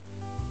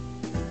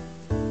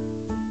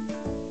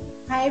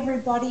Hi,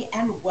 everybody,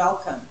 and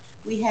welcome.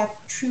 We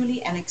have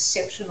truly an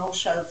exceptional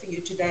show for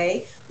you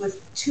today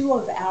with two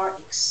of our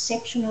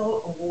exceptional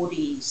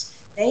awardees.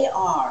 They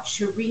are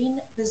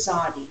Shireen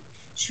Bizadi.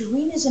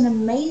 Shireen is an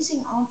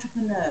amazing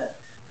entrepreneur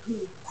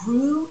who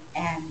grew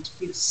and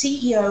is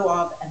CEO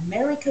of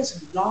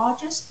America's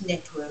largest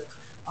network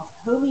of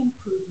home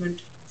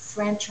improvement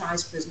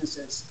franchise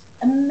businesses.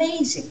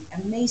 Amazing,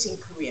 amazing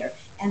career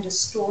and a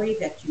story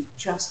that you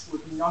just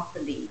would not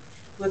believe.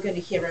 We're going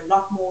to hear a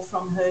lot more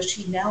from her.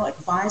 She now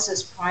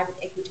advises private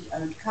equity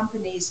owned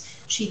companies.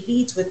 She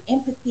leads with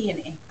empathy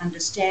and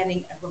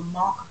understanding, a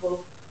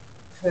remarkable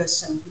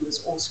person who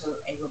is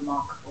also a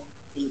remarkable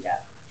leader.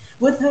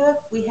 With her,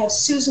 we have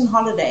Susan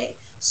Holliday.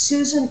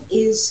 Susan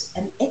is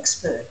an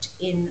expert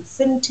in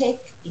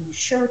fintech,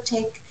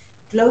 insurtech,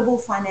 global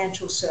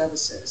financial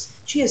services.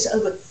 She has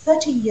over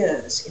 30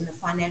 years in the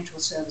financial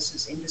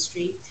services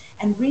industry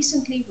and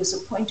recently was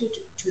appointed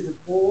to the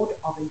board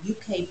of a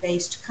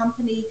UK-based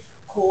company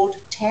called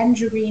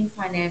Tangerine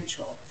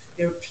Financial.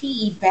 They're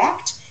PE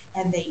backed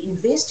and they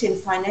invest in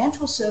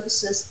financial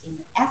services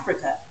in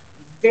Africa.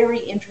 Very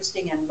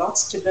interesting and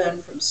lots to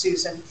learn from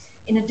Susan.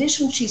 In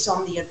addition, she's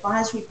on the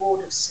advisory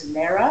board of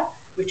Solera,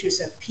 which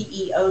is a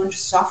PE owned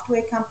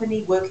software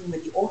company working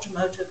with the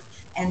automotive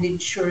and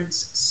insurance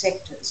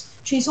sectors.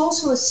 She's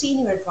also a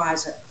senior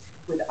advisor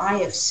with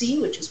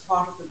IFC, which is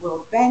part of the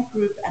World Bank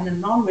Group, and a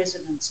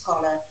non-resident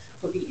scholar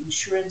for the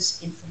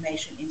Insurance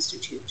Information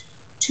Institute.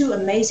 Two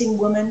amazing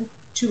women,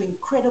 two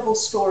incredible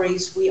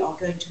stories. We are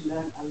going to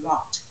learn a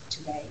lot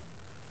today.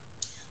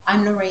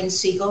 I'm Lorraine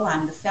Siegel.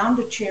 I'm the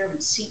founder, chair, and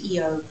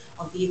CEO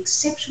of the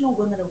Exceptional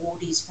Women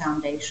Awardees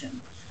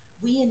Foundation.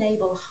 We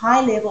enable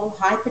high-level,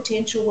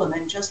 high-potential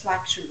women just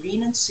like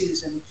Shireen and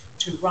Susan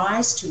to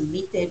rise to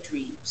meet their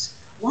dreams.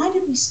 Why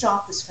did we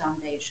start this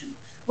foundation?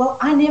 Well,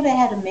 I never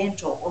had a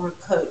mentor or a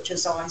coach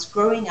as I was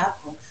growing up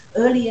or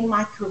early in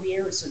my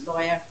career as a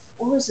lawyer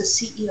or as a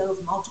CEO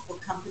of multiple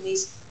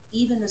companies,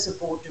 even as a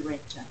board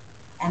director.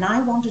 And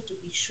I wanted to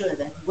be sure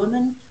that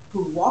women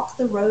who walk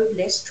the road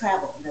less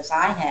traveled, as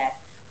I had,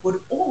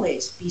 would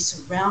always be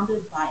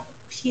surrounded by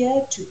a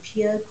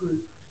peer-to-peer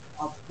group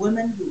of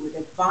women who would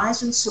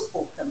advise and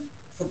support them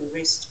for the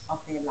rest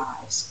of their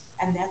lives.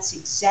 And that's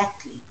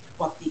exactly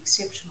what the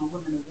Exceptional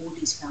Women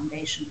Awardees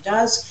Foundation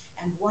does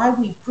and why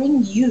we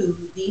bring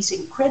you these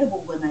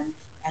incredible women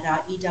at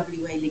our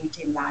EWA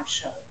LinkedIn Live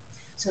show.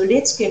 So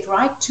let's get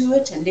right to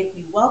it and let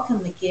me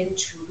welcome again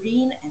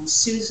Shireen and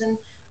Susan.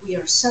 We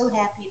are so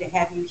happy to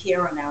have you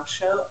here on our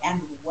show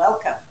and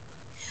welcome.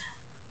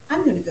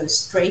 I'm going to go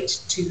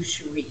straight to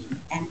Shireen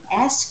and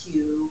ask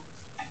you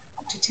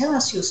to tell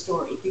us your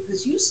story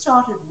because you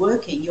started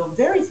working, your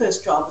very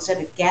first job was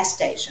at a gas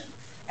station.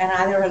 And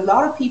there are a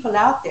lot of people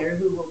out there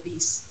who will be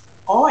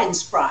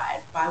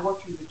awe-inspired by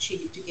what you've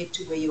achieved to get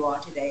to where you are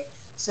today.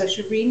 So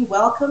Shireen,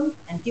 welcome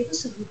and give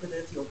us a little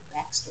bit of your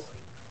backstory.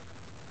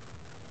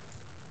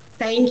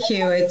 Thank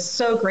you. It's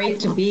so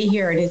great to be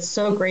here, and it's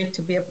so great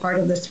to be a part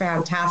of this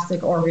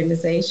fantastic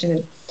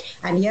organization.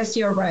 And yes,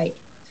 you're right.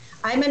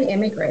 I'm an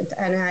immigrant,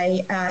 and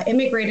I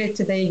immigrated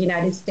to the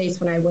United States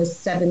when I was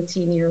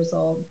 17 years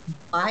old.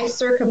 By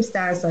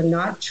circumstance and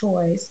not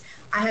choice,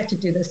 I had to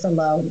do this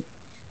alone.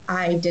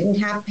 I didn't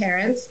have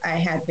parents, I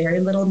had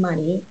very little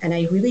money, and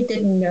I really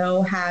didn't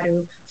know how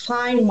to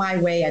find my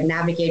way and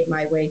navigate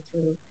my way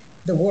through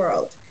the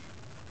world.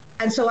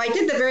 And so I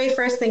did the very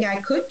first thing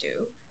I could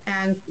do,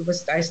 and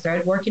I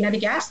started working at a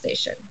gas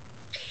station.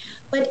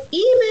 But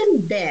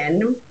even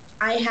then,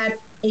 I had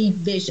a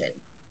vision,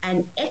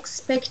 an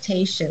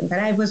expectation that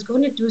I was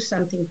going to do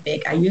something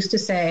big. I used to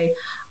say,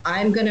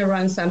 I'm going to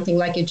run something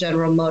like a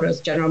General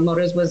Motors. General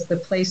Motors was the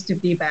place to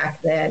be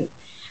back then.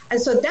 And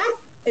so that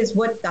is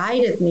what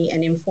guided me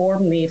and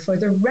informed me for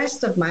the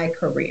rest of my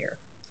career.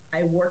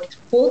 I worked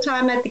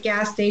full-time at the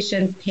gas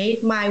station,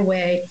 paid my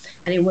way,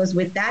 and it was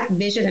with that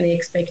vision and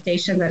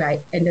expectation that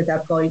I ended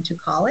up going to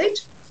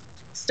college,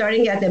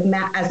 starting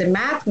as a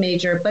math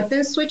major, but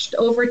then switched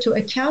over to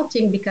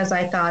accounting because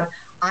I thought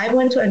I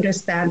want to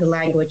understand the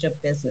language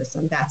of business,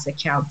 and that's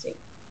accounting.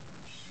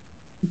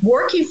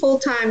 Working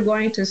full-time,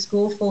 going to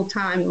school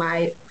full-time,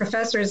 my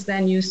professors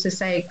then used to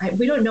say,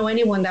 we don't know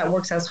anyone that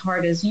works as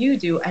hard as you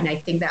do, and I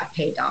think that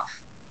paid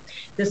off.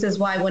 This is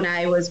why when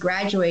I was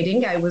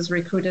graduating, I was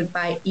recruited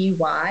by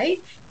EY,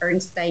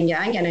 Ernst &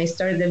 Young, and I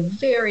started a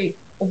very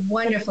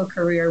wonderful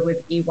career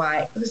with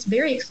EY. It was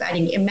very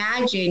exciting.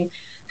 Imagine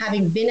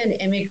having been an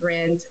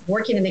immigrant,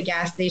 working in a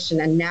gas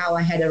station, and now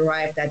I had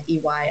arrived at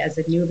EY as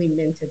a newly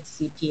minted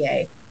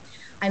CPA.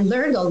 I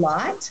learned a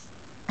lot,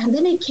 and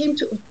then it came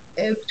to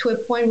a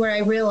point where I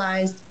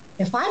realized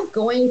if I'm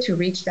going to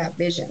reach that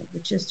vision,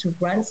 which is to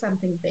run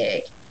something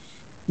big,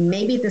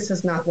 maybe this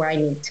is not where I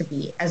need to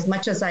be. As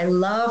much as I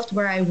loved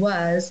where I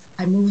was,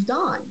 I moved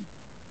on.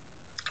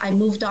 I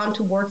moved on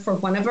to work for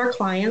one of our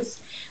clients,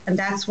 and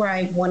that's where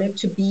I wanted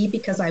to be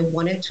because I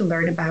wanted to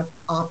learn about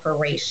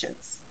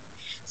operations.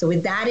 So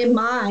with that in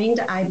mind,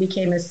 I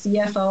became a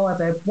CFO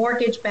of a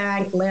mortgage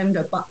bank, learned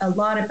a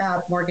lot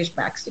about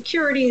mortgage-backed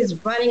securities,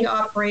 running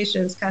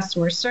operations,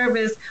 customer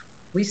service.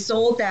 We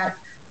sold that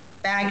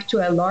bank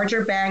to a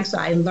larger bank. So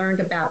I learned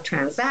about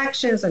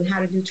transactions and how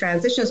to do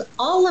transitions,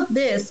 all of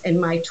this in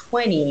my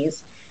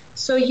 20s.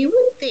 So you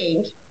would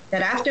think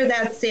that after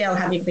that sale,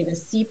 having been a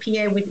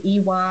CPA with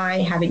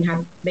EY, having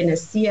been a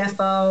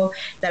CFO,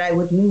 that I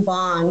would move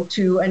on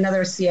to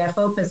another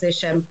CFO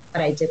position,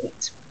 but I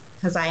didn't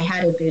because I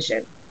had a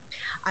vision.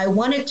 I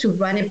wanted to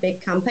run a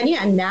big company,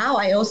 and now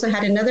I also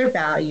had another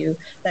value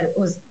that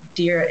was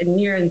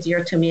near and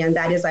dear to me, and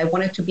that is I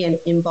wanted to be an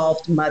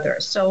involved mother.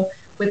 So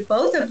with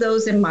both of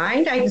those in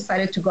mind, I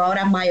decided to go out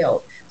on my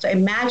own. So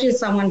imagine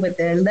someone with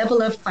the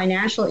level of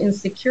financial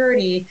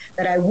insecurity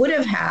that I would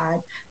have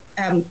had.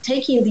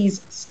 Taking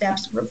these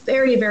steps were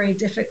very, very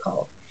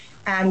difficult.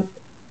 And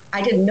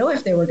I didn't know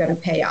if they were going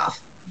to pay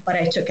off, but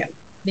I took them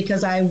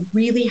because I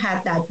really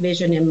had that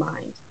vision in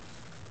mind.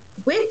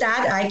 With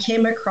that, I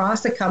came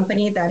across a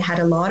company that had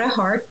a lot of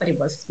heart, but it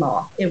was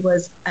small. It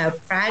was a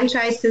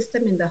franchise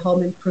system in the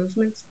home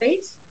improvement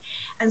space.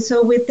 And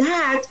so with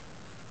that,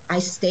 I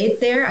stayed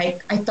there.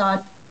 I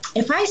thought,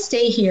 if I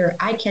stay here,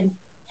 I can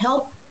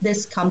help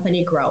this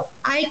company grow.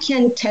 I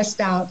can test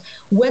out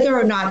whether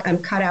or not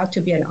I'm cut out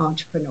to be an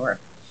entrepreneur.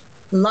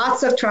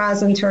 Lots of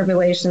trials and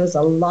tribulations,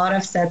 a lot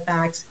of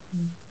setbacks,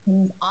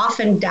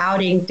 often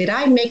doubting, did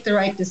I make the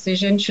right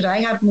decision? Should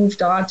I have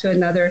moved on to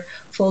another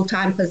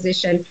full-time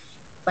position?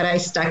 But I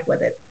stuck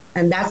with it.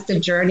 And that's the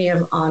journey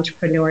of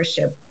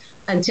entrepreneurship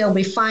until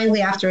we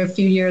finally, after a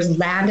few years,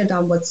 landed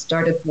on what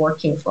started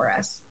working for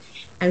us.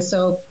 And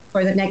so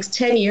for the next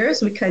 10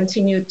 years, we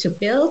continued to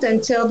build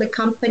until the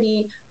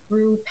company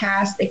grew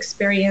past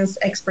experience,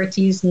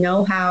 expertise,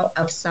 know-how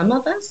of some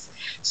of us.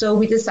 So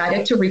we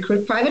decided to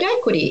recruit private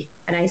equity.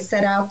 And I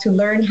set out to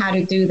learn how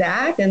to do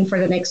that. And for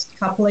the next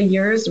couple of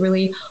years,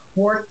 really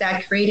worked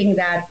at creating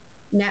that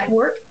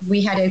network.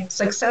 We had a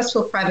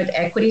successful private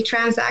equity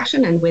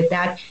transaction. And with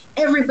that,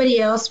 everybody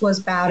else was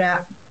bought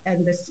out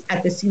and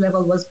at the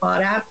C-level was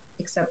bought out,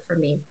 except for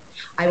me.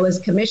 I was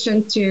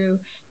commissioned to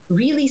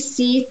really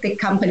see the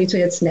company to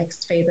its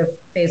next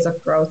phase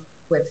of growth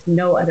with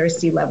no other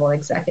C-level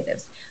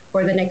executives.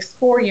 For the next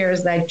 4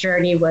 years, that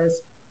journey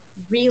was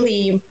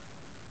really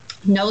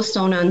no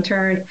stone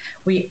unturned.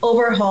 We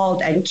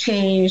overhauled and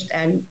changed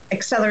and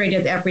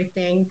accelerated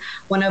everything.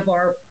 One of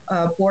our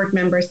board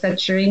members said,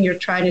 Shireen, you're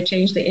trying to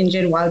change the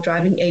engine while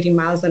driving 80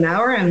 miles an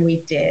hour, and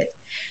we did.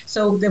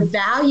 So the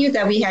value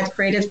that we had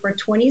created for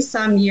 20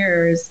 some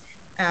years,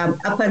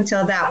 up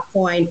until that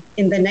point,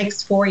 in the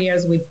next 4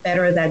 years, we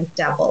better than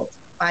doubled.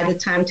 By the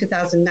time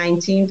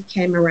 2019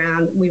 came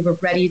around, we were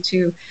ready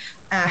to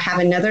have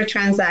another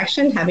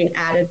transaction, having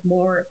added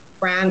more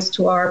brands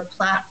to our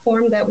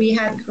platform that we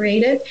had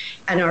created,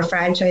 and our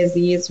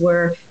franchisees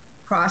were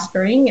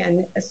prospering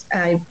and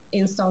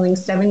installing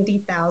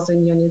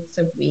 70,000 units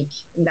a week.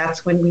 And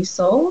that's when we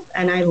sold,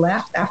 and I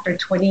left after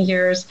 20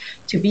 years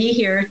to be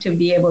here, to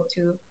be able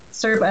to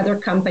serve other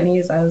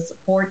companies as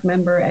board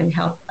member and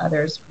help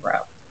others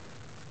grow.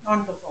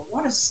 Wonderful.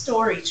 What a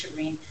story,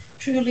 Shireen.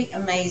 Truly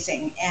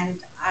amazing.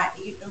 And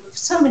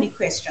so many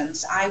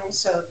questions. I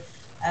also,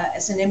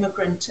 as an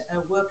immigrant,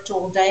 worked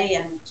all day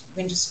and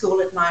went to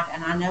school at night,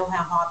 and I know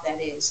how hard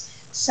that is.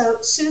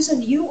 So,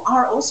 Susan, you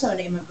are also an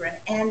immigrant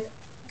and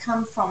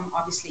come from,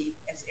 obviously,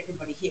 as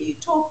everybody here you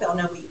talk, they'll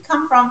know where you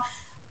come from.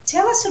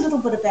 Tell us a little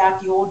bit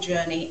about your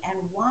journey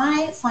and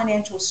why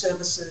financial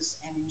services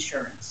and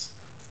insurance.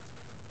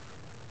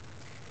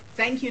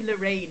 Thank you,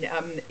 Lorraine.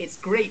 It's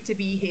great to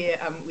be here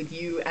with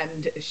you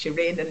and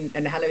Shireen,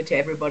 and hello to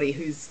everybody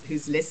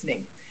who's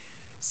listening.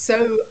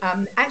 So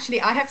actually,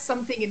 I have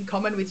something in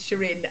common with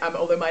Shireen,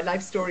 although my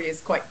life story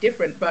is quite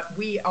different, but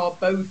we are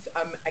both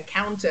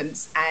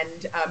accountants,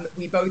 and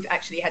we both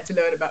actually had to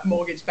learn about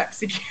mortgage-backed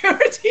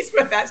securities,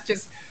 but that's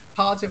just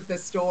part of the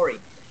story.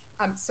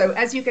 So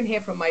as you can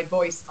hear from my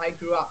voice, I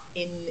grew up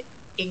in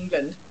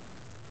England,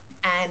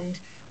 and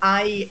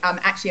I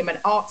actually am an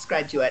arts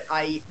graduate.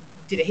 I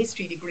did a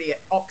history degree at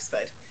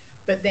Oxford,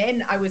 but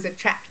then I was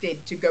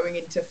attracted to going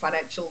into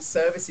financial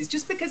services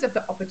just because of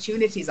the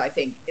opportunities. I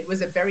think it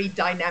was a very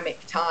dynamic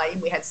time.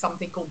 We had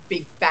something called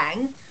Big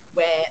Bang,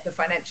 where the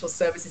financial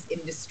services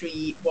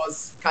industry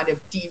was kind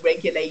of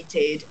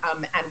deregulated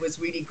and was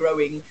really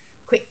growing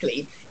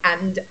quickly.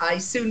 And I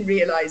soon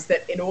realized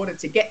that in order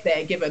to get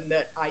there, given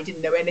that I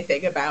didn't know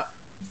anything about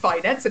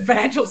finance and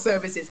financial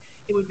services,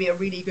 it would be a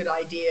really good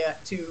idea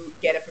to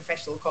get a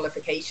professional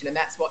qualification. And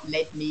that's what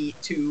led me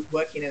to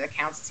working in an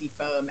accountancy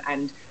firm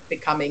and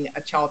becoming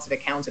a chartered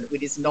accountant,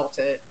 which is not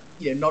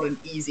not an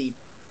easy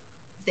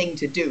thing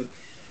to do.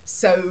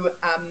 So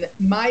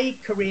my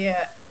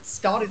career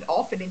started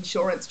off in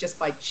insurance just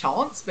by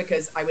chance,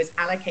 because I was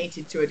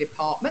allocated to a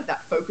department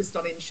that focused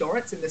on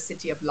insurance in the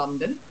City of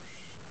London.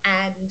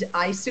 And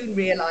I soon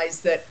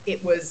realized that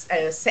it was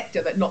a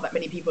sector that not that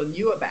many people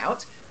knew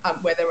about,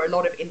 where there were a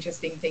lot of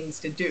interesting things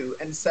to do.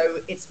 And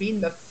so it's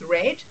been the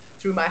thread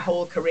through my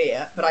whole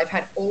career, but I've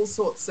had all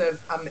sorts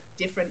of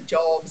different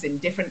jobs in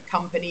different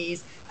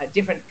companies,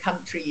 different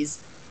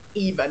countries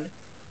even.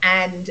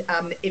 And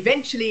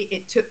eventually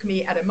it took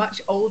me at a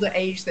much older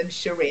age than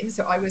Shirin.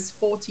 So I was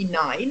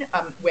 49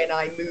 when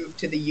I moved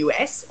to the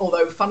US,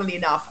 although funnily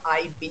enough,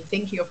 I'd been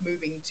thinking of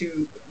moving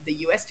to the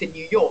US, to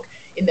New York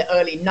in the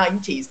early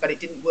 90s, but it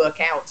didn't work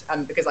out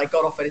because I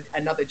got offered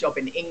another job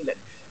in England.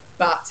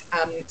 But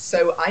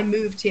so I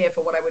moved here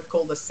for what I would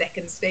call the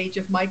second stage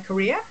of my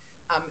career,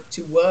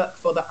 to work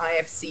for the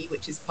IFC,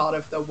 which is part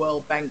of the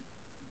World Bank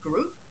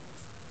Group.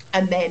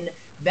 And then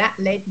that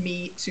led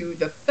me to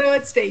the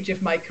third stage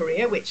of my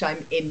career, which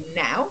I'm in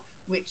now,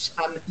 which,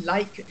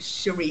 like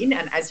Shirin,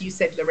 and as you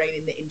said, Lorraine,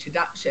 in the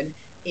introduction,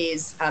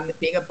 is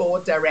being a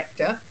board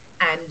director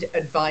and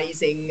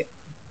advising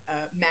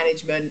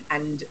management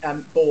and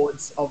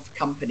boards of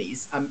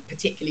companies,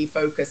 particularly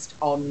focused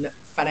on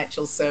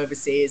financial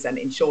services and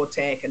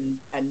insurtech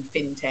and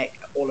fintech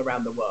all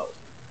around the world.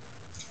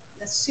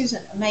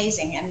 Susan,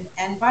 amazing.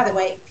 And by the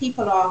way,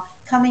 people are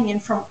coming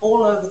in from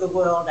all over the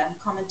world and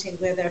commenting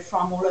where they're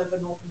from, all over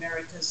North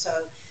America.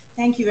 So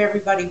thank you,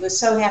 everybody. We're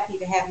so happy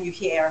to have you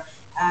here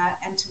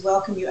and to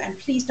welcome you. And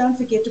please don't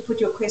forget to put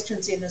your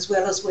questions in as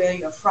well as where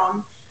you're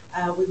from.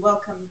 We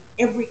welcome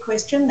every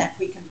question that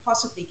we can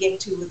possibly get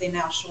to within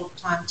our short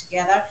time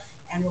together,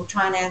 and we'll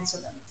try and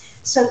answer them.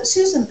 So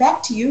Susan,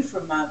 back to you for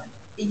a moment.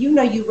 You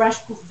know, you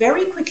rushed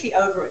very quickly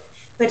over it.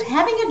 But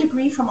having a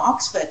degree from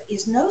Oxford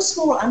is no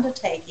small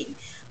undertaking.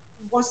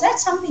 Was that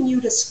something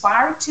you'd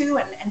aspired to?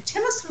 And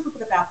tell us a little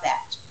bit about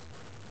that.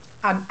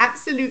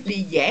 Absolutely,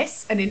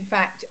 yes. And in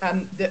fact,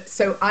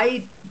 so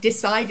I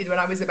decided when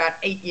I was about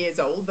 8 years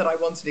old that I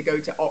wanted to go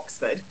to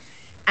Oxford.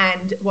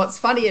 And what's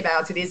funny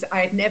about it is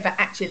I had never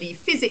actually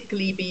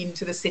physically been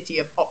to the city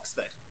of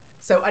Oxford.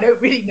 So I don't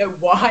really know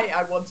why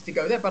I wanted to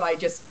go there, but I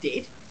just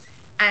did.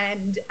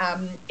 And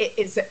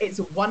it's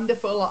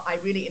wonderful. I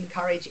really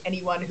encourage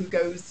anyone who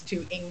goes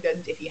to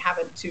England, if you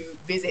haven't, to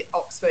visit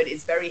Oxford.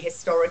 It's very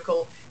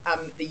historical.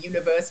 The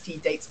university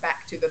dates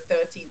back to the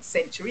 13th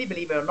century,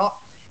 believe it or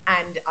not.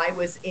 And I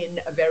was in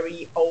a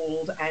very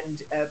old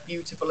and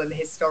beautiful and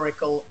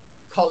historical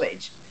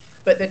college.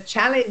 But the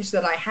challenge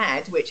that I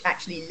had, which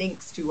actually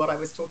links to what I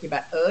was talking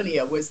about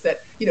earlier, was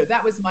that, you know,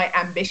 that was my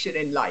ambition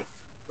in life.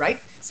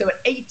 Right. So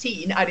at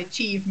 18, I'd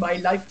achieved my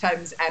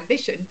lifetime's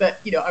ambition, but,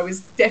 you know, I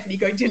was definitely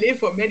going to live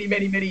for many,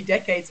 many, many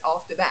decades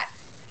after that.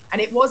 And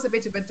it was a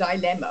bit of a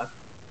dilemma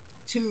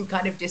to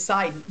kind of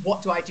decide,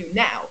 what do I do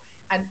now?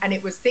 And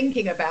it was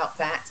thinking about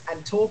that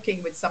and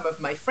talking with some of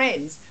my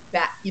friends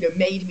that, you know,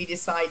 made me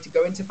decide to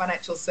go into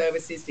financial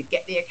services, to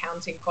get the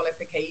accounting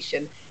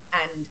qualification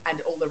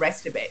and all the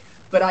rest of it.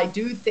 But I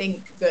do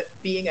think that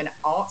being an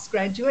arts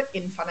graduate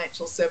in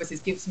financial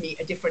services gives me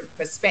a different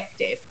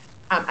perspective.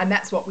 And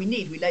that's what we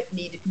need. We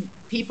need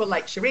people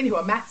like Shirin who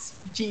are maths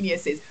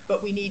geniuses,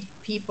 but we need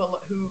people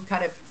who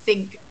kind of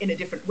think in a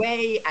different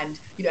way and,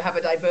 you know, have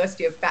a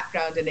diversity of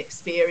background and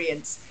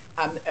experience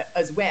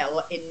as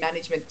well in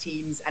management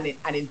teams and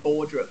in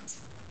boardrooms.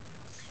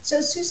 So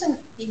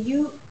Susan,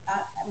 you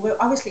were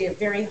obviously a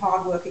very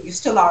hard worker. You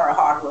still are a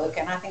hard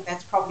worker, and I think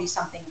that's probably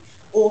something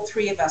all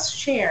three of us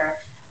share.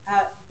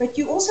 But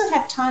you also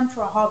had time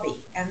for a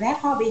hobby, and that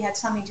hobby had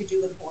something to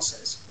do with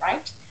horses,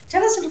 right?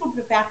 Tell us a little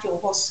bit about your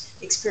horse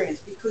experience,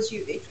 because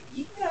you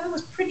know, it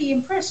was pretty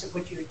impressive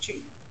what you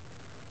achieved.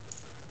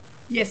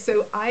 Yes,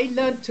 so I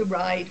learned to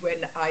ride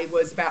when I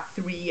was about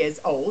 3 years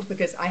old,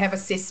 because I have a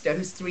sister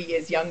who's 3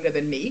 years younger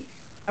than me.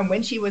 And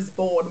when she was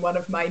born, one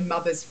of my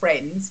mother's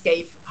friends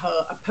gave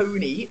her a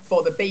pony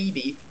for the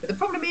baby. But the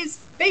problem is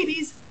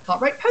babies can't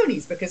ride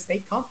ponies because they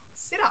can't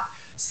sit up.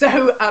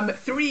 So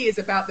 3 is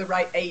about the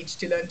right age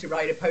to learn to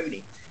ride a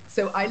pony.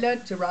 So I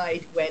learned to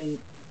ride when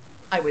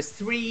I was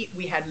 3.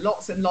 We had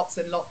lots and lots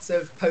and lots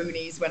of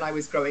ponies when I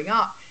was growing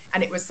up.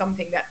 And it was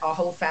something that our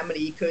whole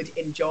family could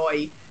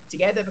enjoy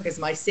together, because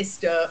my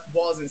sister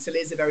was and still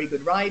is a very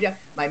good rider.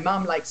 My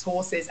mum likes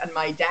horses, and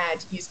my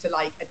dad used to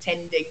like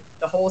attending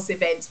the horse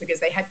events because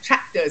they had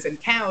tractors and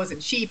cows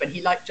and sheep, and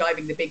he liked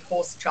driving the big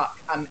horse truck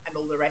and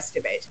all the rest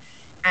of it.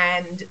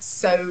 And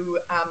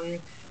so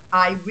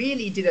I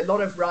really did a lot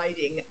of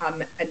riding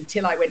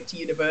until I went to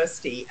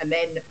university, and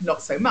then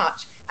not so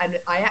much. And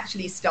I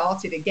actually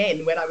started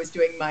again when I was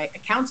doing my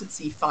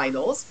accountancy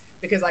finals,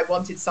 because I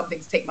wanted something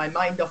to take my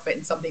mind off it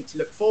and something to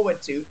look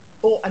forward to.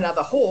 Bought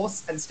another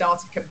horse and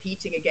started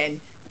competing again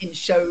in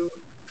show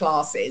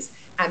classes.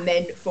 And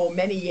then for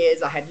many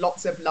years, I had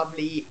lots of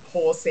lovely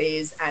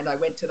horses, and I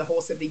went to the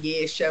Horse of the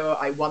Year show.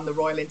 I won the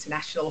Royal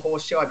International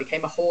Horse Show. I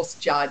became a horse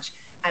judge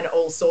and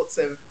all sorts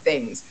of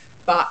things.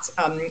 But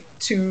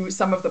to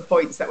some of the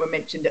points that were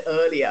mentioned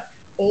earlier,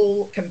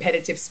 all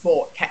competitive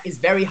sport is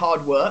very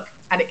hard work,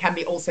 and it can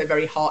be also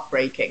very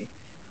heartbreaking.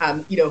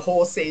 You know,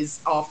 horses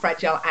are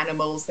fragile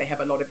animals. They have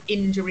a lot of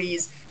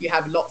injuries. You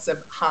have lots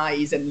of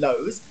highs and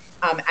lows.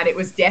 And it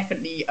was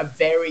definitely a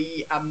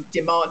very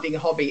demanding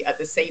hobby at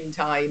the same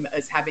time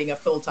as having a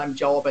full-time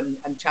job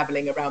and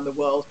traveling around the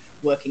world,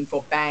 working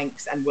for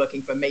banks and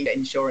working for major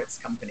insurance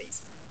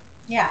companies.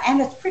 Yeah,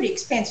 and it's pretty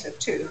expensive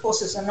too.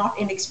 Horses are not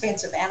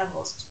inexpensive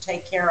animals to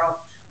take care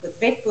of with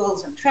vet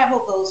bills and travel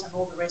bills and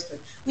all the rest of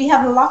it. We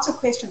have lots of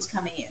questions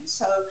coming in.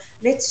 So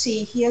let's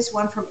see. Here's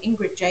one from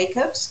Ingrid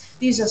Jacobs.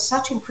 These are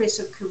such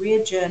impressive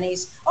career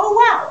journeys. Oh,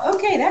 wow.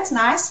 Okay, that's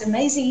nice.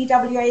 Amazing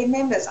EWA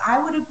members.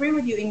 I would agree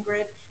with you,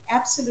 Ingrid.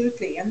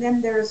 Absolutely. And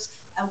then there's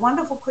a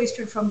wonderful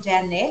question from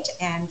Danette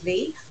and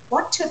Lee.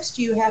 What tips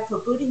do you have for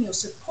building your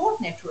support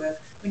network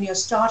when you're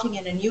starting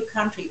in a new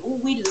country? Oh,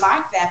 we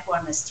like that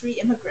one as 3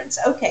 immigrants.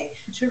 Okay,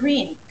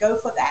 Shireen, go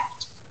for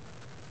that.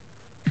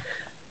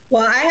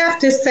 Well, I have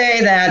to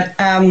say that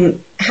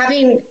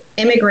having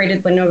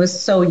immigrated when I was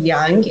so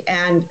young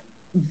and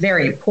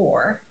very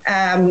poor,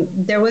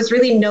 there was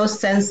really no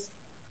sense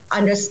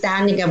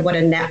understanding of what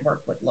a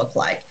network would look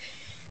like.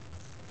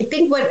 I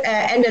think what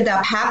ended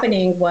up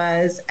happening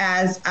was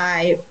as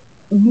I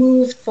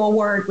moved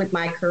forward with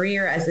my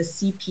career as a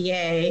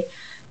CPA,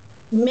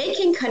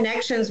 making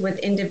connections with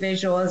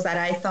individuals that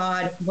I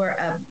thought were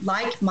of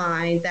like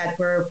mind, that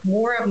were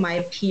more of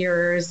my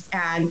peers,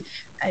 and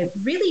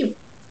really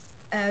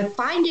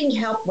finding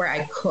help where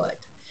I could.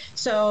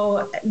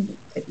 So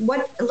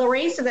what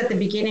Lorraine said at the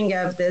beginning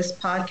of this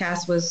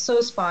podcast was so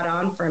spot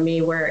on for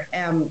me, where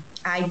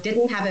I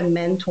didn't have a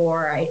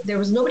mentor. There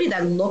was nobody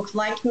that looked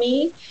like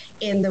me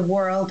in the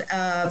world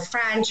of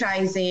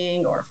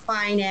franchising or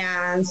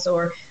finance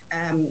or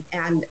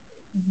and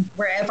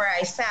wherever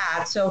I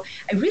sat. So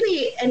I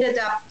really ended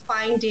up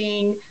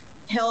finding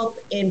help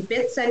in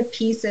bits and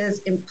pieces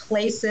in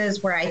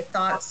places where I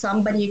thought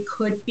somebody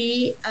could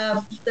be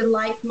of the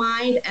like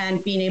mind,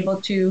 and being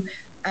able to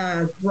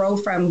grow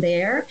from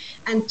there.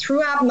 And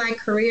throughout my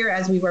career,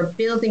 as we were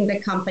building the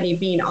company,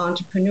 being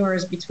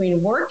entrepreneurs,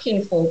 between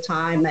working full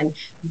time and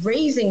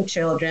raising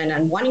children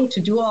and wanting to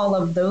do all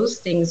of those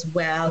things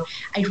well,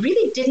 I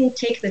really didn't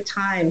take the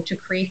time to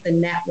create the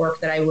network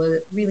that I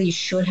really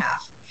should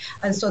have.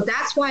 And so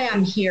that's why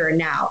I'm here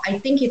now. I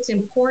think it's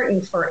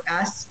important for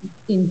us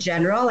in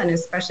general, and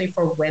especially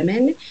for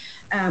women,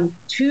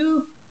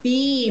 to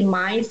be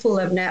mindful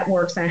of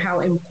networks and how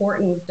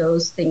important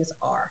those things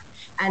are.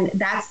 And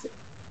that's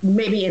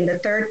maybe in the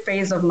third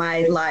phase of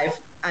my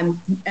life,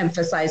 I'm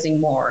emphasizing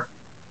more.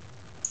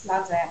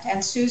 Love that.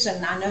 And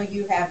Susan, I know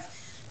you have,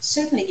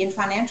 certainly in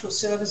financial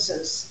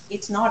services,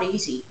 it's not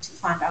easy to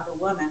find other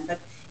women, but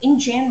in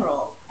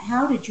general,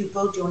 how did you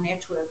build your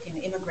network in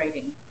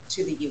immigrating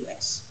to the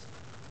US?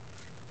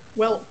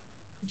 Well,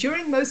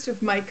 during most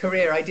of my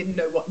career, I didn't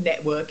know what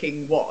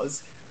networking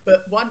was.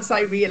 But once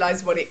I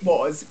realized what it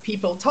was,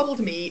 people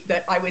told me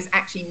that I was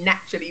actually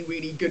naturally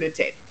really good at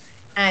it.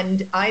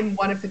 And I'm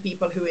one of the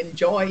people who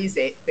enjoys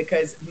it,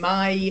 because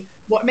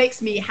what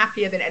makes me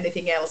happier than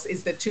anything else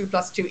is the 2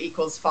 +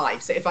 2 =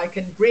 5. So if I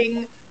can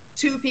bring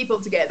 2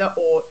 people together,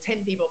 or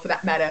 10 people for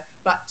that matter,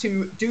 but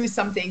to do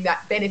something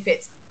that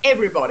benefits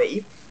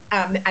everybody,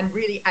 and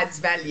really adds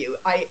value,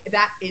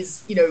 that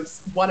is,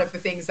 one of the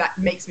things that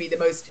makes me the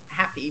most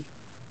happy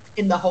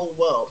in the whole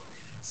world.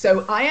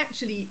 So I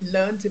actually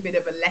learned a bit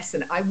of a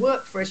lesson. I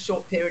worked for a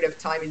short period of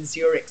time in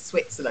Zurich,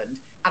 Switzerland,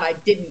 and I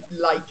didn't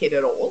like it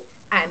at all.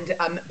 And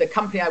the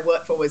company I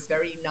worked for was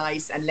very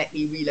nice and let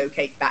me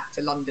relocate back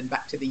to London,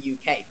 back to the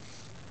UK.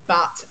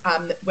 But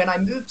when I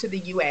moved to the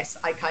US,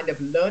 I kind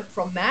of learned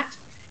from that.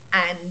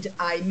 And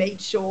I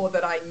made sure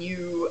that I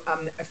knew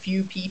a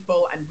few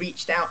people and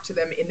reached out to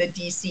them in the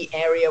DC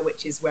area,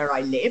 which is where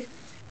I live.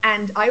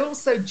 And I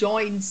also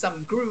joined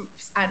some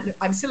groups, and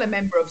I'm still a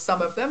member of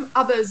some of them.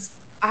 Others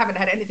I haven't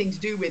had anything to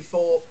do with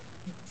for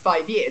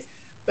 5 years.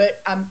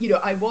 But,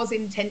 I was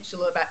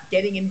intentional about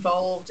getting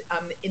involved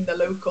in the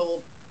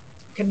local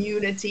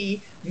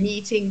community,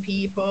 meeting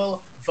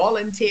people,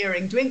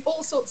 volunteering, doing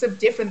all sorts of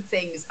different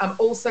things,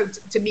 also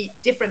to meet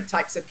different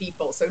types of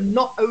people. So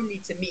not only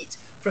to meet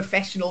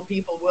professional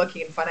people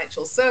working in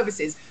financial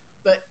services,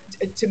 but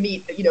to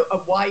meet, a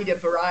wider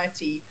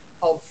variety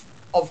of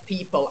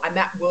people. And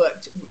that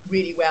worked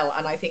really well.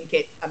 And I think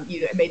it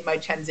made my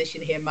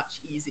transition here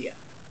much easier.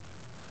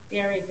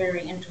 Very,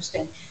 very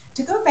interesting.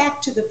 To go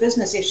back to the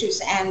business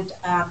issues, and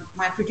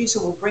my producer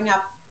will bring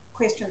up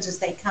questions as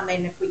they come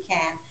in if we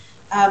can.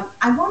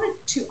 I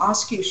wanted to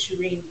ask you,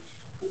 Shireen,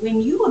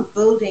 when you were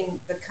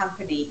building the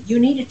company, you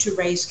needed to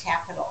raise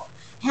capital.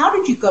 How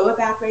did you go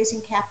about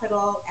raising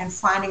capital and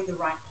finding the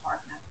right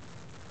partner?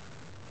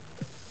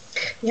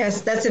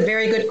 Yes, that's a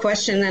very good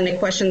question, and a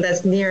question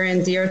that's near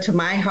and dear to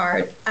my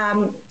heart.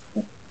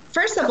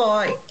 First of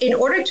all, in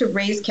order to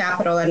raise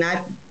capital, and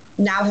I've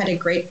now had a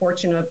great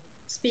fortune of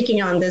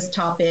speaking on this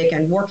topic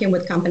and working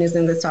with companies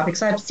in this topic,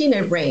 so I've seen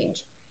a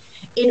range.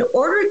 In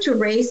order to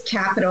raise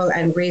capital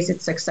and raise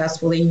it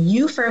successfully,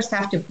 you first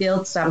have to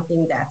build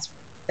something that's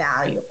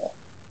valuable.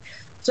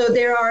 So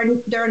there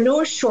are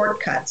no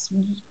shortcuts.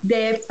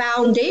 The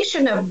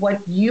foundation of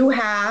what you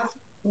have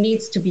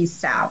needs to be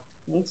sound.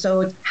 And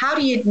so how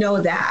do you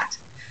know that?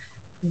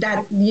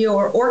 That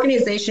your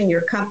organization,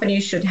 your company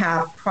should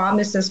have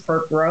promises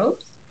for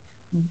growth,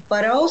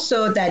 but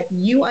also that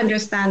you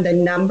understand the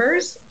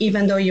numbers.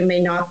 Even though you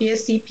may not be a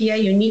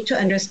CPA, you need to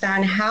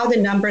understand how the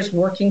numbers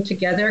working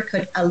together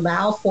could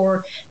allow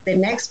for the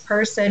next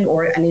person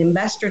or an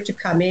investor to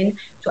come in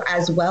to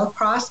as well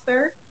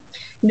prosper,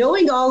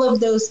 Knowing all of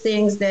those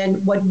things,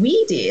 then what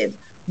we did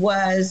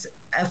was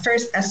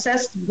first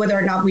assess whether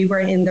or not we were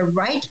in the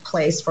right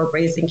place for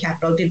raising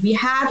capital. Did we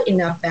have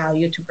enough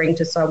value to bring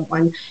to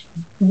someone?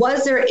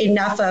 Was there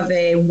enough of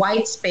a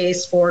white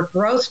space for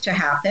growth to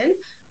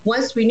happen?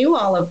 Once we knew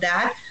all of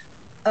that,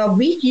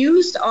 we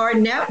used our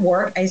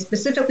network. I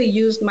specifically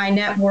used my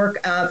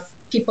network of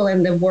people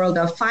in the world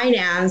of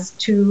finance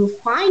to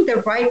find the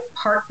right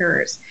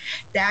partners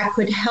that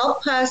could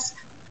help us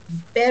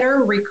better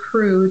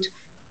recruit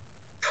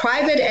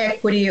private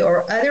equity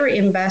or other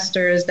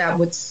investors that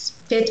would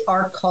fit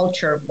our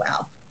culture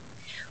well.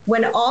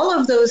 When all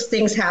of those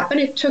things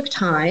happened, it took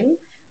time.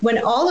 When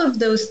all of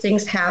those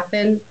things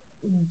happened,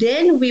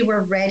 then we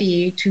were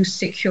ready to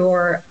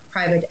secure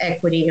private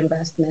equity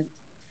investment.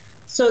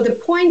 So the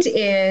point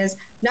is,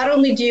 not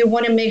only do you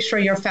want to make sure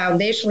you're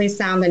foundationally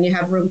sound and you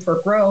have room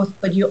for growth,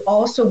 but you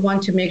also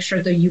want to make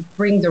sure that you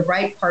bring the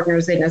right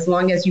partners in as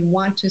long as you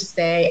want to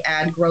stay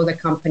and grow the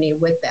company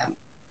with them.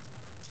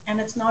 And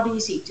it's not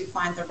easy to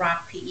find the right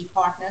PE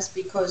partners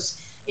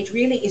because it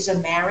really is a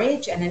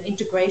marriage and an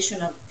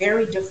integration of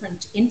very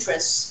different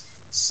interests.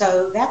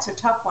 So that's a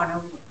tough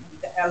one.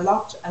 A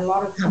lot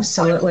of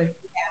Absolutely.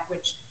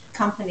 which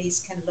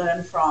companies can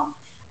learn from.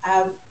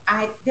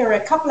 There are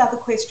a couple other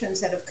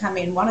questions that have come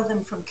in. One of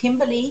them from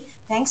Kimberly.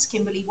 Thanks,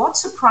 Kimberly. What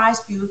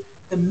surprised you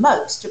the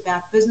most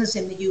about business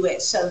in the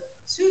US? So,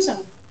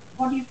 Susan,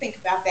 what do you think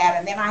about that?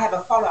 And then I have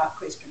a follow-up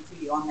question for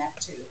you on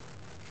that too.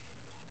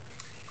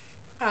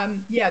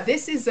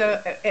 This is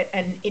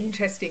an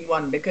interesting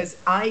one because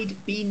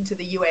I'd been to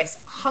the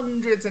US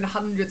hundreds and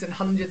hundreds and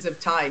hundreds of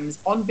times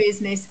on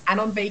business and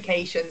on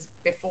vacations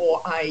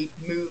before I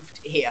moved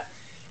here.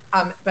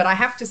 But I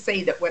have to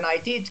say that when I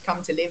did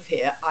come to live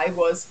here, I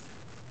was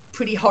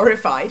pretty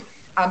horrified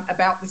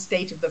about the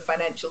state of the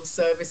financial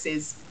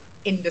services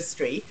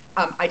industry.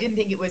 I didn't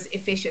think it was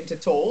efficient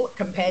at all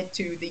compared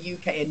to the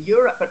UK and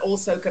Europe, but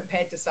also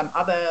compared to some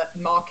other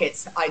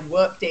markets I'd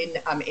worked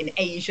in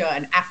Asia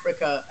and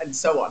Africa and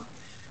so on.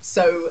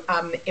 So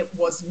it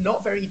was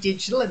not very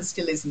digital and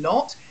still is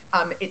not.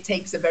 It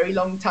takes a very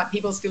long time.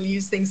 People still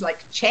use things like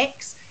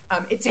checks.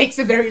 It takes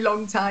a very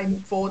long time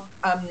for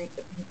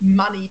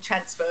money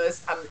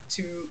transfers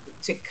to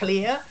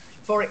clear.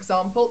 For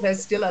example,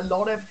 there's still a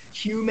lot of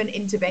human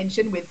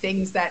intervention with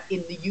things that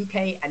in the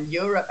UK and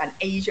Europe and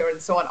Asia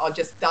and so on are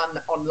just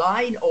done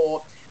online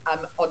or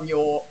on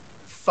your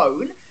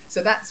phone.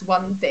 So that's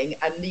one thing.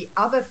 And the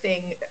other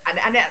thing,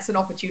 and that's an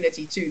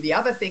opportunity too, the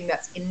other thing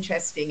that's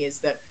interesting is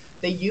that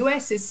the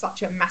US is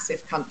such a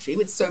massive country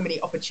with so many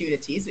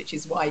opportunities, which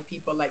is why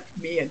people like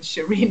me and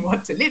Shireen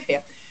want to live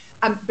here.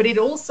 But it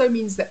also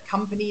means that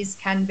companies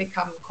can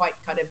become quite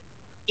kind of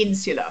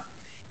insular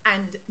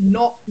and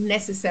not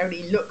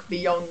necessarily look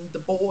beyond the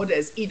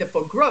borders, either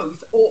for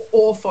growth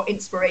or for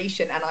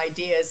inspiration and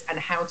ideas and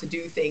how to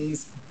do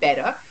things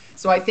better.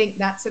 So I think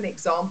that's an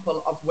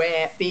example of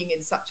where being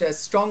in such a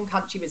strong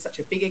country with such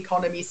a big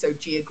economy, so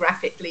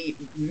geographically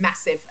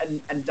massive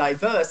and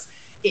diverse,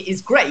 it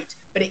is great,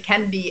 but it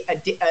can be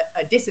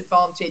a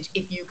disadvantage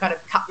if you kind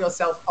of cut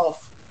yourself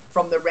off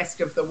from the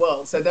rest of the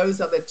world. So those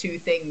are the two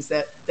things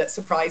that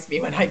surprised me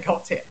when I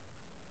got here.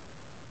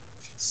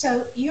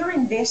 So you're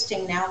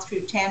investing now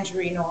through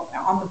Tangerine or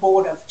on the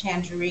board of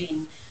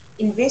Tangerine,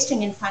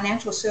 investing in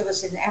financial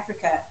service in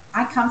Africa.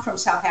 I come from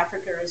South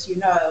Africa, as you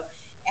know,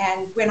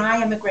 and when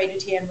I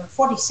immigrated here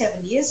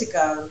 47 years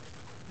ago,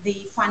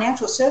 the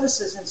financial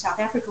services in South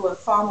Africa were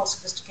far more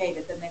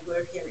sophisticated than they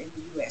were here in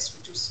the US,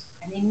 which was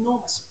an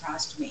enormous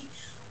surprise to me.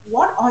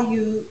 What are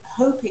you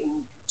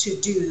hoping to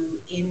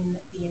do in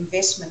the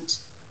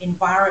investment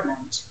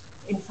environment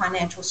in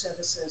financial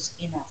services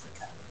in Africa?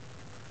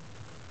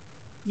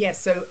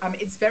 Yes, so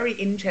it's very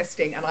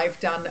interesting, and I've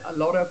done a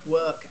lot of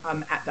work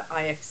at the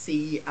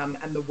IFC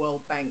and the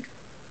World Bank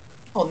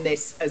on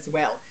this as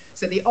well.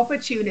 So the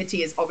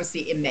opportunity is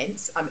obviously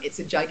immense. It's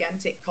a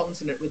gigantic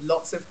continent with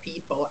lots of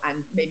people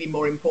and maybe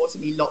more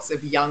importantly, lots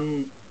of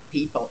young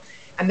people.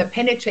 And the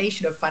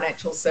penetration of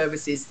financial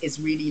services is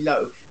really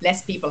low.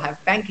 Less people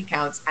have bank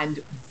accounts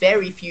and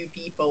very few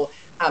people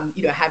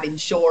have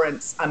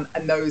insurance and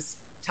those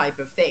type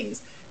of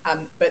things.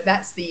 But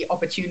that's the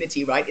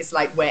opportunity, right? It's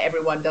like where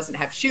everyone doesn't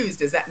have shoes.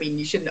 Does that mean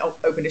you shouldn't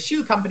open a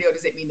shoe company, or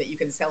does it mean that you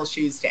can sell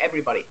shoes to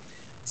everybody?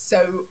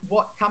 So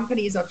what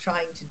companies are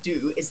trying to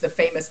do is the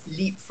famous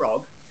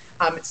leapfrog.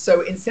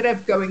 So instead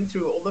of going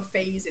through all the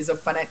phases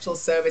of financial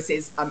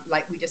services,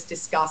 like we just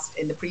discussed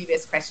in the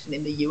previous question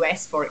in the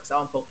US, for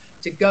example,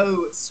 to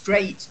go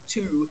straight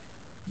to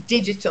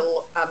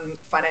digital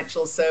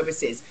financial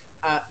services,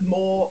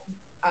 more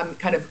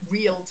kind of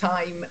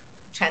real-time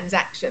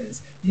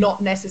transactions,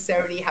 not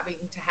necessarily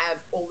having to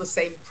have all the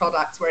same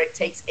products where it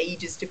takes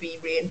ages to be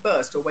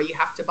reimbursed or where you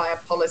have to buy a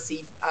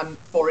policy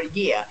for a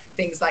year,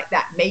 things like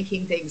that,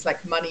 making things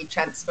like money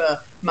transfer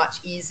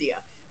much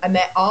easier. And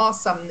there are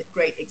some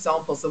great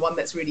examples. The one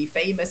that's really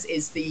famous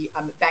is the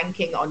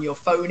banking on your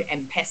phone,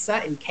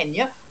 M-Pesa in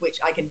Kenya, which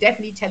I can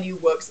definitely tell you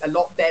works a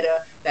lot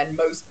better than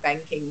most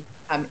banking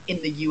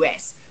in the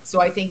US. So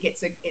I think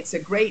it's a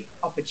great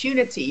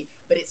opportunity,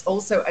 but it's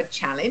also a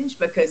challenge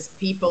because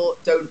people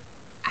don't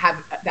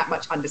have that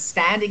much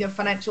understanding of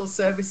financial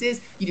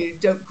services. You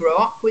don't grow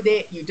up with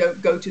it. You don't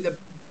go to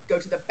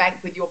the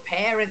bank with your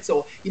parents,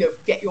 or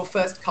get your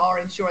first car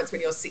insurance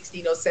when you're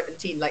 16 or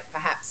 17, like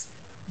perhaps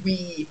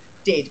we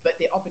did. But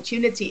the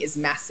opportunity is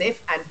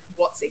massive, and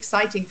what's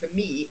exciting for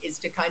me is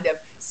to kind of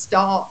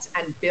start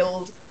and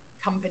build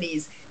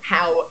companies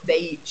how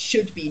they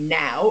should be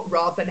now,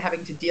 rather than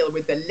having to deal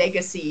with the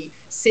legacy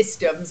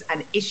systems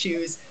and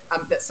issues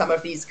that some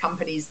of these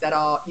companies that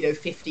are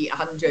 50,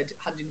 100,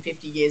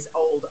 150 years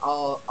old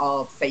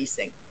are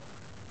facing.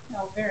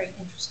 Oh, very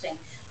interesting.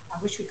 I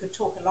wish we could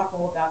talk a lot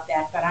more about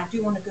that, but I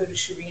do want to go to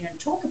Shireen and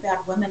talk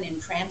about women in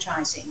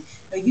franchising.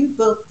 Now, you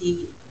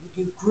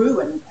grew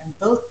and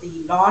built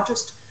the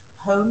largest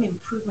home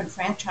improvement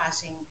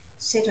franchising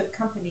set of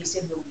companies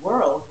in the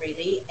world,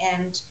 really,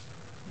 and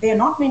there are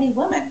not many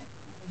women.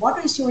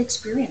 What is your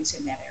experience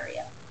in that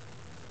area?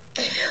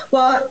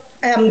 Well,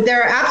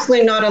 there are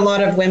absolutely not a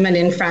lot of women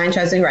in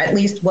franchising, or at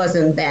least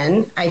wasn't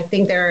then. I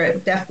think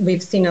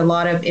we've seen a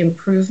lot of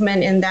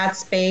improvement in that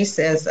space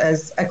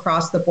as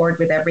across the board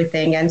with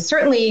everything, and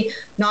certainly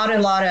not a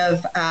lot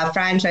of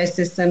franchise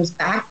systems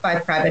backed by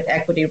private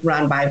equity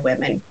run by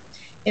women.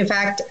 In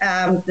fact,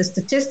 the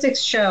statistics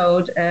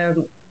showed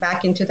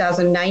back in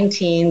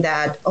 2019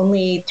 that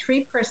only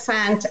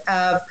 3%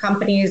 of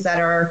companies that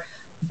are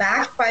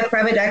backed by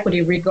private equity,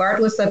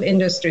 regardless of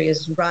industry,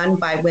 is run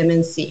by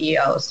women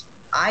CEOs.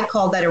 I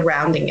call that a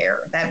rounding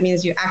error. That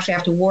means you actually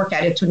have to work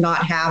at it to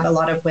not have a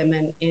lot of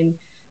women in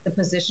the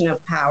position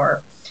of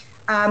power.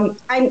 I'm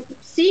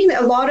seeing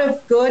a lot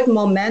of good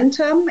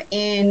momentum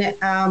in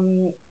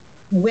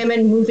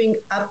women moving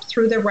up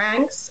through the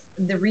ranks.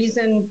 The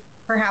reason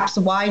perhaps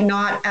why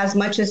not as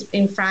much as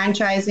in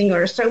franchising,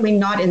 or certainly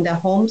not in the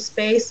home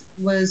space,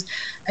 was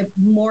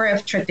more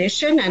of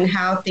tradition and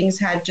how things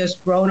had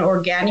just grown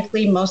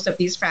organically. Most of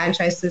these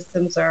franchise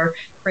systems are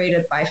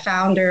created by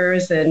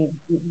founders, and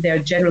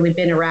they've generally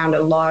been around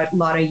a lot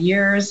of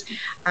years.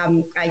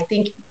 I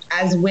think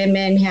as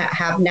women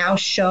have now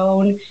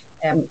shown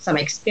some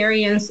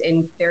experience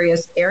in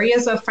various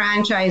areas of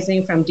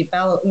franchising, from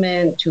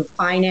development to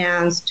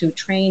finance to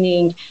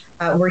training,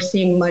 we're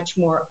seeing much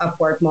more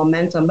upward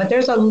momentum. But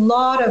there's a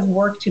lot of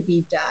work to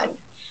be done.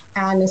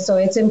 And so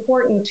it's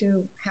important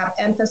to have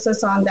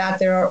emphasis on that.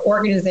 There are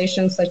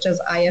organizations such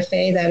as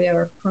IFA that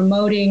are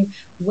promoting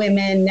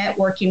women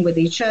networking with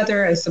each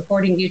other and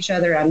supporting each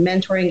other and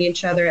mentoring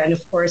each other. And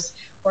of course,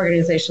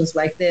 organizations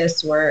like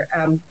this, where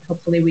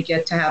hopefully we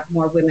get to have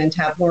more women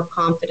to have more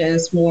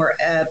confidence, more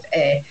of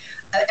an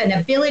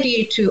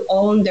ability to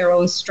own their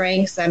own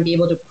strengths and be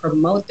able to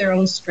promote their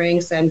own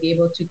strengths and be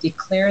able to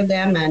declare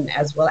them, and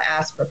as well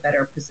ask for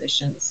better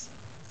positions.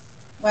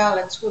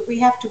 Well, we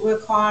have to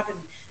work hard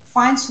and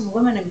find some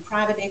women in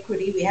private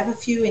equity. We have a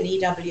few in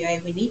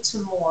EWA. We need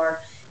some more,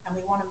 and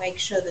we want to make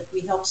sure that we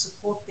help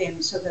support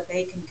them so that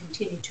they can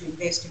continue to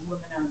invest in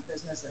women-owned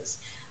businesses.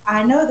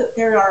 I know that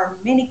there are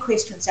many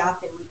questions out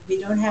there.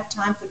 We don't have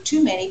time for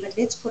too many, but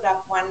let's put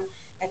up one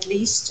at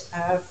least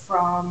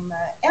from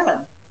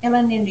Ellen.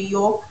 Ellen in New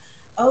York.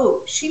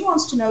 Oh, she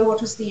wants to know, what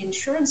does the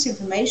Insurance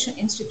Information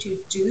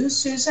Institute do,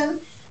 Susan?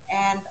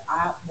 And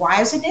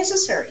why is it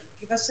necessary?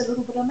 Give us a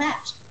little bit on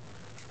that.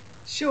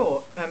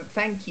 Sure,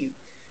 thank you.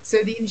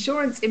 So the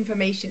Insurance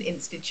Information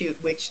Institute,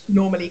 which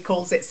normally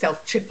calls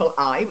itself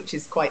III, which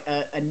is quite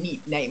a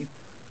neat name,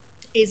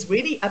 is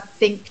really a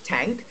think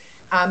tank,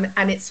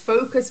 and it's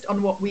focused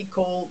on what we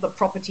call the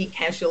property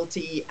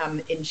casualty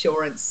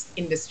insurance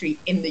industry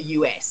in the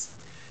US.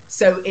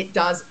 So it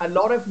does a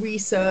lot of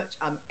research,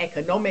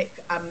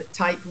 economic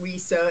type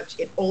research.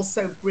 It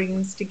also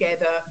brings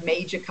together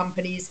major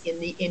companies in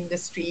the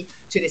industry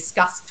to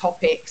discuss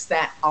topics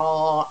that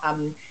are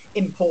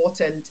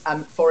important.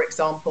 For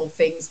example,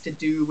 things to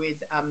do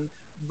with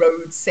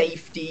road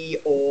safety,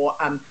 or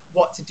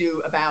what to do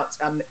about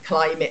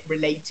climate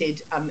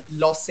related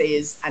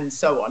losses and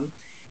so on.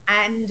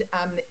 And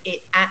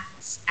it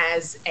acts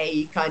as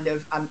a kind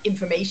of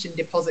information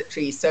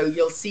depository. So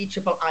you'll see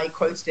III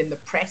quoted in the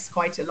press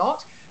quite a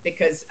lot,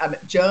 because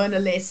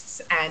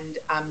journalists and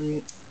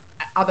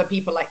other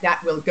people like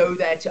that will go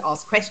there to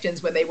ask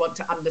questions when they want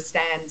to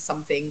understand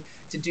something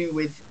to do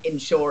with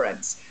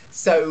insurance.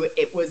 So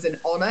it was an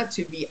honor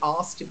to be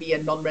asked to be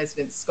a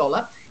non-resident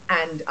scholar.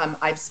 And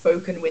I've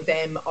spoken with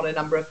them on a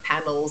number of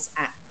panels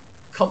at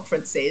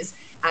conferences.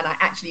 And I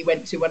actually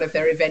went to one of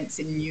their events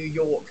in New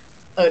York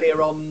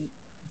earlier on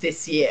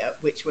this year,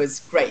 which was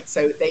great.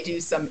 So they do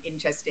some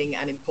interesting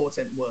and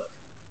important work.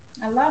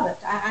 I love it.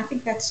 I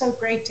think that's so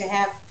great to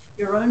have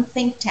your own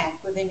think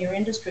tank within your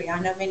industry. I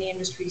know many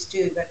industries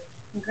do, but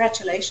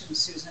congratulations,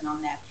 Susan,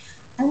 on that.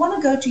 I want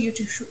to go to you,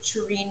 to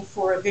Shireen,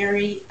 for a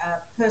very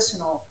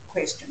personal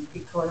question,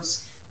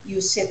 because you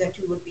said that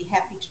you would be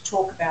happy to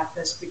talk about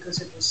this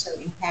because it was so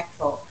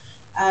impactful.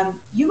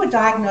 You were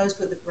diagnosed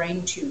with a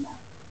brain tumor.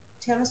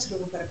 Tell us a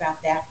little bit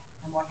about that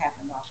and what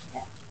happened after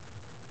that.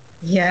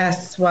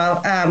 Yes, well,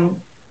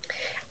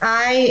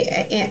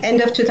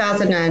 end of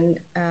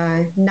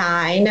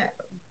 2009,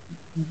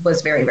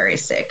 was very, very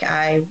sick.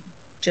 I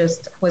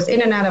just was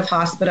in and out of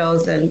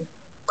hospitals and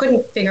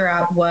couldn't figure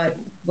out what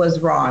was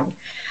wrong.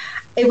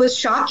 It was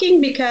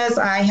shocking because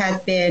I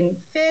had been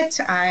fit.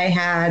 I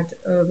had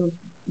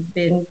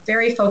been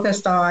very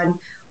focused on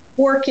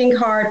working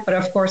hard, but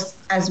of course,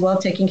 as well,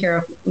 taking care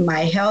of my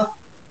health.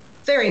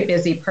 Very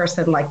busy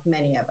person, like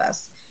many of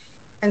us.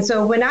 And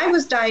so when I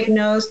was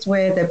diagnosed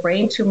with a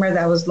brain tumor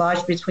that was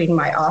lodged between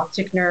my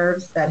optic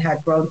nerves that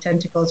had grown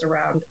tentacles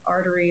around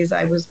arteries,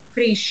 I was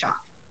pretty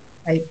shocked.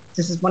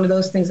 This is one of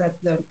those things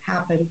that don't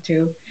happen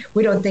to,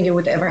 we don't think it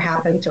would ever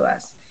happen to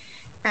us.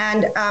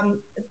 And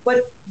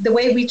the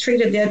way we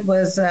treated it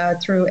was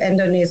through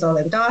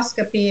endonasal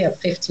endoscopy of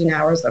 15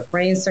 hours of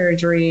brain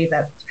surgery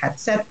that had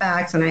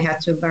setbacks, and I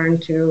had to learn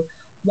to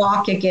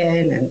walk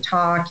again and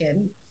talk,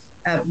 and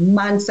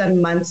months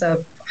and months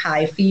of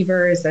high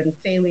fevers and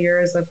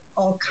failures of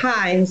all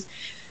kinds.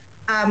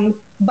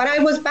 But I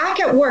was back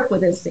at work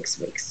within 6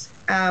 weeks.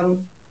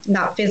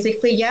 Not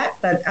physically yet,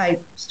 but I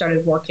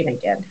started working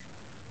again.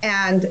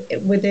 And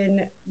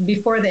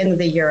before the end of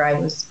the year, I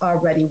was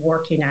already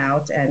working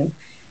out. And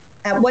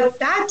what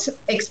that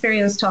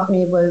experience taught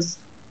me was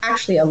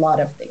actually a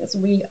lot of things.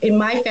 In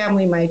my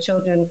family, my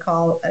children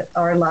call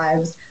our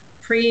lives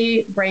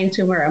pre-brain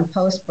tumor and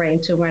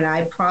post-brain tumor. And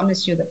I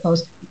promise you that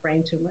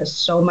post-brain tumor is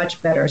so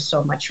much better,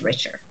 so much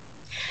richer.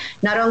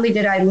 Not only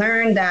did I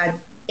learn that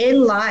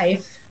in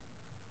life,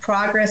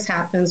 progress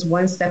happens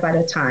one step at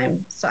a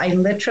time. So I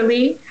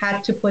literally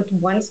had to put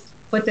one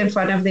foot in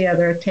front of the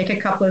other, take a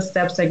couple of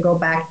steps and go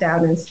back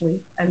down and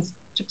sleep and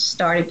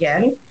start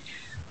again.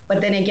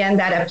 But then again,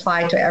 that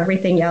applied to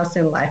everything else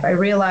in life. I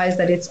realized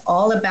that it's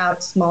all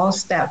about small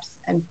steps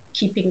and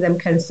keeping them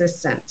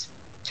consistent.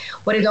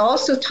 What it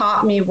also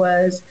taught me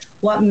was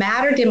what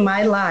mattered in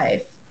my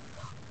life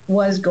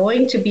was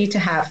going to be to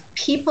have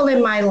people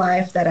in my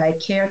life that I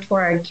cared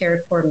for and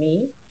cared for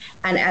me,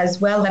 and as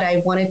well that I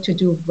wanted to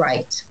do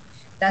right.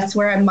 That's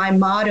where my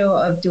motto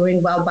of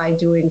doing well by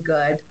doing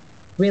good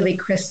really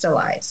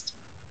crystallized.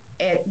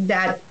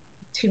 That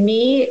to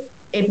me,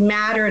 it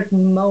mattered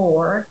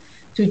more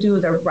to do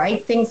the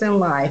right things in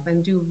life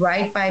and do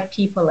right by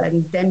people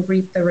and then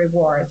reap the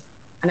rewards.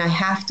 And I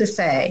have to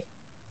say,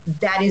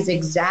 that is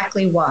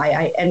exactly why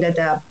I ended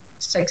up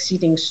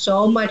succeeding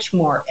so much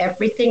more.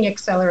 Everything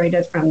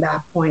accelerated from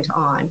that point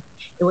on.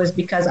 It was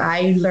because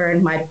I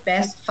learned my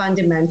best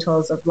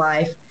fundamentals of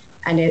life,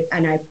 and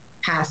I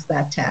passed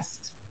that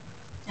test.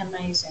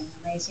 Amazing,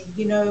 amazing.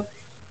 You know,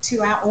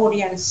 to our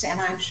audience,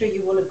 and I'm sure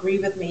you will agree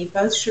with me,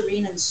 both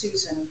Shireen and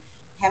Susan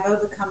have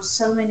overcome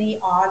so many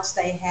odds.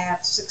 They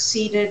have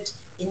succeeded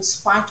in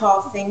spite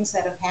of things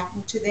that have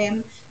happened to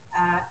them,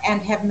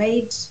 and have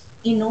made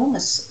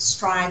enormous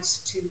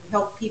strides to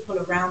help people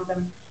around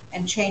them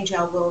and change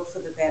our world for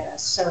the better.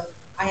 So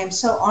I am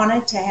so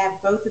honored to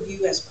have both of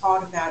you as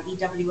part of our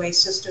EWA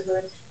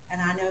Sisterhood,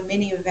 and I know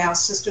many of our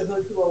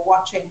sisterhood who are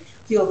watching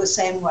feel the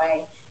same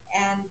way.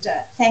 And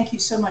thank you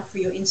so much for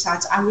your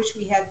insights. I wish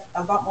we had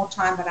a lot more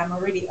time, but I'm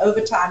already over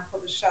time for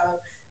the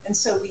show, and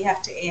so we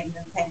have to end,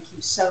 and thank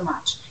you so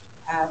much.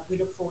 We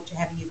look forward to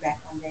having you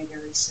back one day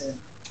very soon.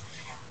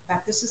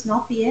 But this is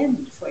not the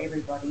end for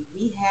everybody.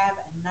 We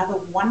have another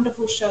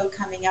wonderful show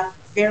coming up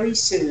very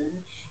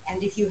soon.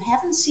 And if you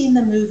haven't seen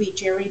the movie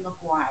Jerry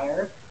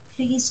Maguire,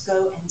 please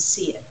go and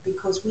see it,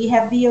 because we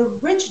have the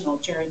original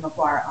Jerry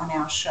Maguire on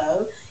our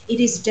show. It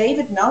is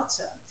David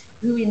Meltzer,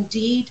 who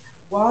indeed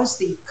was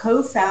the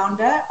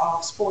co-founder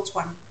of Sports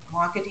One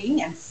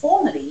Marketing and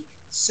formerly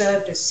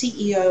served as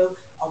CEO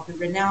of the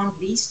renowned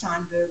Lee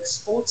Steinberg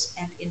sports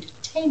and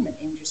entertainment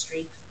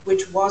industry,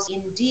 which was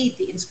indeed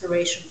the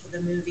inspiration for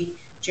the movie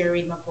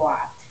Jerry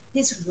Maguire.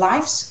 His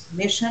life's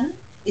mission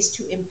is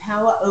to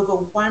empower over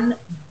 1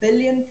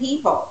 billion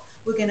people.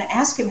 We're going to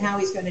ask him how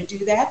he's going to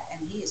do that,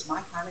 and he is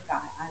my kind of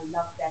guy. I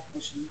love that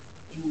mission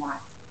in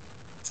life.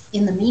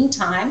 In the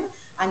meantime,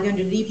 I'm going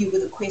to leave you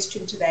with a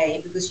question today,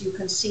 because you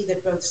can see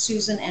that both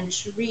Susan and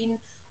Shireen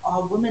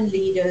are women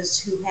leaders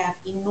who have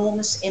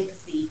enormous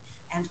empathy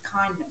and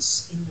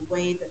kindness in the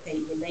way that they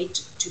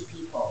relate to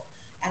people.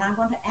 And I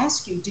want to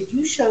ask you, did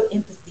you show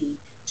empathy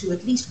to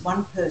at least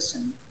one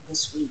person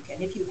this week?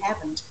 And if you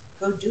haven't,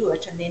 go do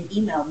it and then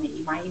email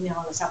me. My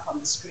email is up on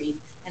the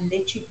screen, and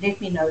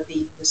let me know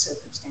the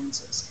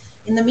circumstances.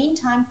 In the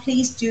meantime,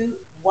 please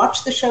do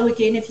watch the show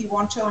again if you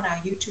want to on our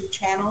YouTube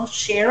channel.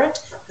 Share it.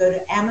 Go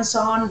to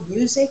Amazon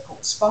Music or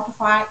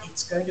Spotify.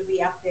 It's going to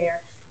be up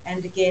there.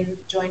 And again,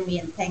 join me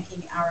in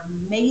thanking our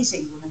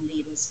amazing women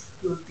leaders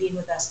who have been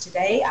with us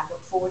today. I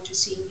look forward to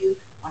seeing you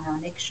on our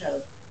next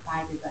show.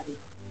 Bye, everybody.